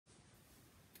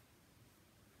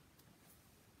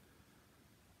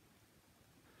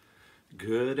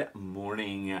Good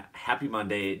morning. Happy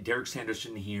Monday. Derek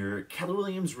Sanderson here, Keller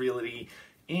Williams Realty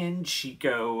in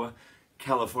Chico,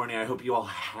 California. I hope you all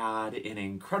had an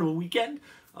incredible weekend.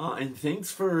 And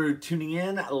thanks for tuning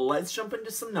in. Let's jump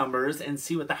into some numbers and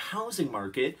see what the housing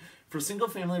market for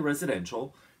single-family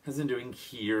residential has been doing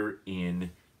here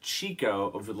in Chico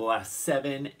over the last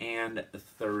 7 and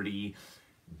 30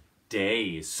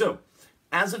 days. So,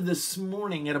 as of this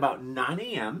morning at about 9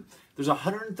 a.m., there's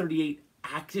 138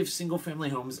 active single-family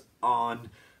homes on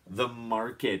the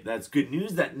market. That's good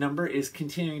news. That number is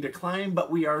continuing to climb, but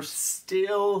we are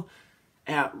still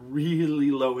at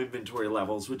really low inventory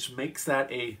levels, which makes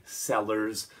that a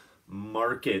seller's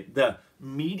market. The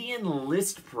median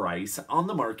list price on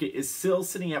the market is still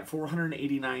sitting at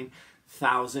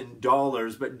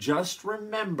 $489,000, but just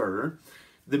remember,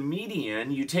 the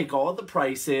median, you take all the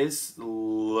prices,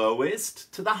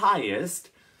 lowest to the highest,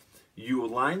 you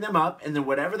line them up, and then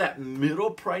whatever that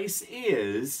middle price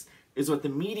is what the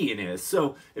median is.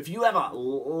 So if you have a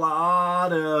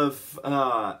lot of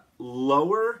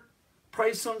lower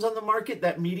price homes on the market,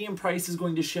 that median price is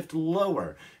going to shift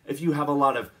lower. If you have a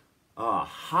lot of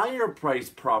higher price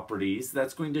properties,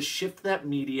 that's going to shift that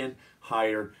median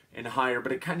higher and higher,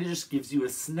 but it kind of just gives you a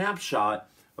snapshot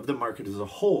of the market as a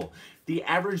whole. The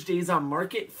average days on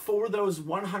market for those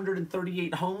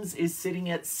 138 homes is sitting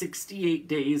at 68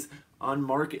 days on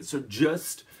market, so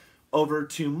just over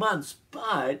 2 months.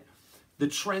 But the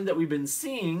trend that we've been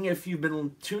seeing, if you've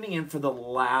been tuning in for the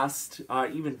last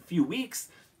even few weeks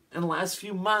and the last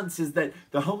few months, is that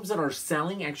the homes that are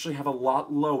selling actually have a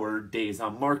lot lower days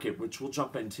on market, which we'll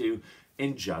jump into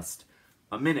in just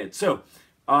a minute. So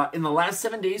in the last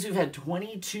 7 days, we've had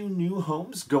 22 new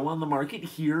homes go on the market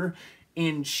here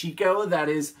in Chico. That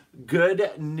is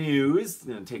good news.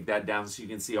 I'm going to take that down so you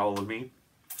can see all of me.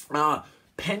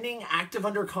 Pending, active,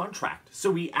 under contract.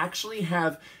 So we actually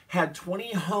have had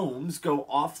 20 homes go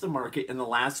off the market in the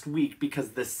last week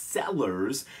because the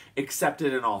sellers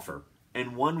accepted an offer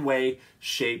in one way,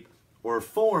 shape, or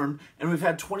form. And we've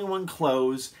had 21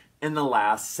 close in the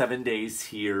last 7 days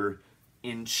here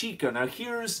in Chico. Now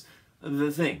here's the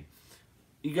thing.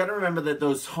 You got to remember that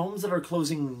those homes that are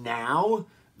closing now,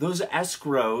 those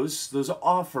escrows, those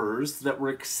offers that were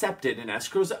accepted and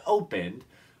escrows opened,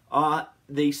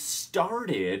 they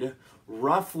started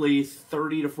roughly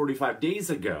 30 to 45 days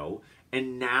ago,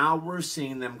 and now we're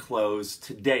seeing them close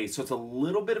today. So it's a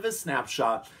little bit of a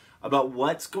snapshot about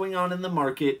what's going on in the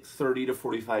market 30 to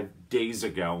 45 days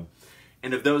ago,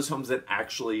 and of those homes that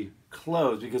actually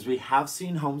closed, because we have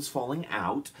seen homes falling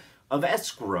out of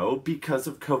escrow because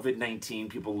of COVID-19,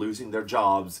 people losing their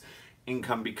jobs,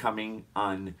 income becoming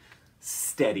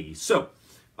unsteady. So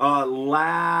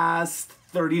last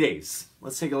 30 days,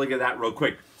 let's take a look at that real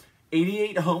quick.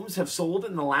 88 homes have sold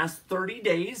in the last 30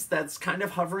 days. That's kind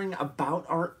of hovering about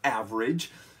our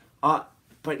average.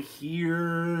 But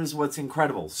here's what's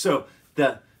incredible. So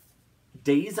the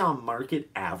days on market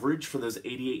average for those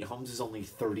 88 homes is only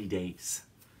 30 days,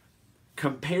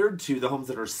 compared to the homes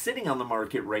that are sitting on the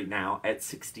market right now at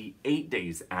 68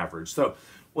 days average. So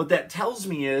what that tells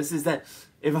me is that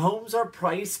if homes are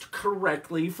priced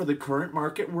correctly for the current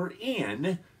market we're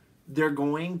in, they're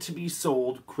going to be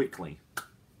sold quickly.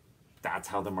 That's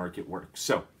how the market works.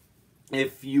 So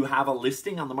if you have a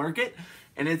listing on the market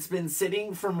and it's been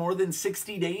sitting for more than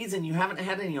 60 days and you haven't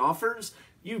had any offers,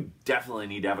 you definitely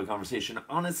need to have a conversation.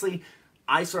 Honestly,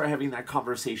 I started having that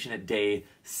conversation at day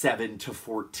 7 to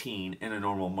 14 in a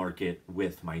normal market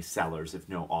with my sellers if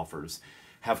no offers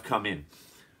have come in.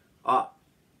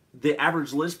 The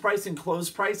average list price and close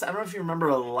price, I don't know if you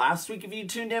remember last week if you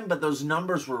tuned in, but those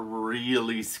numbers were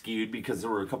really skewed because there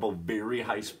were a couple of very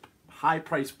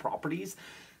high-priced properties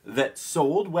that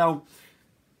sold. Well,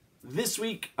 this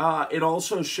week, it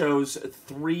also shows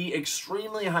 3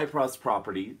 extremely high-priced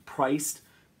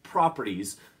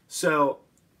properties. So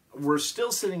we're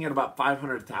still sitting at about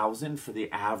 $500,000 for the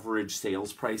average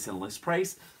sales price and list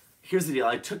price. Here's the deal.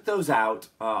 I took those out.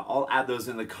 I'll add those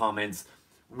in the comments.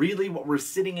 Really, what we're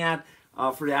sitting at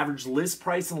for the average list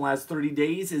price in the last 30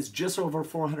 days is just over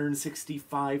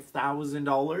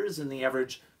 $465,000, and the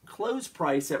average close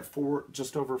price at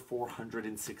just over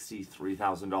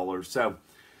 $463,000. So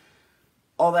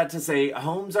all that to say,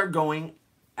 homes are going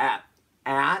at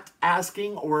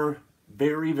asking or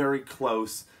very, very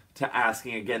close to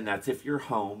asking. Again, that's if your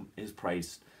home is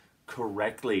priced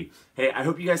correctly. Hey, I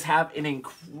hope you guys have an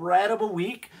incredible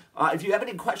week. If you have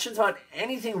any questions about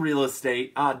anything real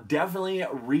estate, definitely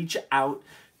reach out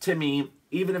to me,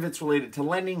 even if it's related to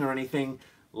lending or anything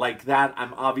like that.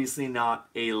 I'm obviously not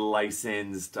a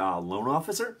licensed loan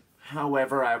officer.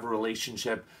 However, I have a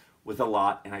relationship with a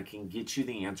lot, and I can get you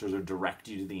the answers or direct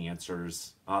you to the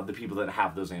answers, the people that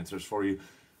have those answers for you.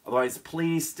 Otherwise,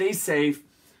 please stay safe.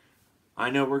 I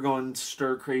know we're going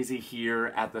stir crazy here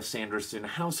at the Sanderson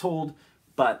household,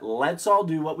 but let's all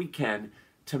do what we can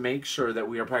to make sure that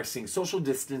we are practicing social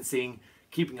distancing,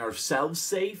 keeping ourselves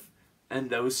safe and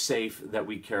those safe that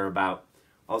we care about.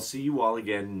 I'll see you all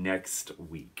again next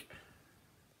week.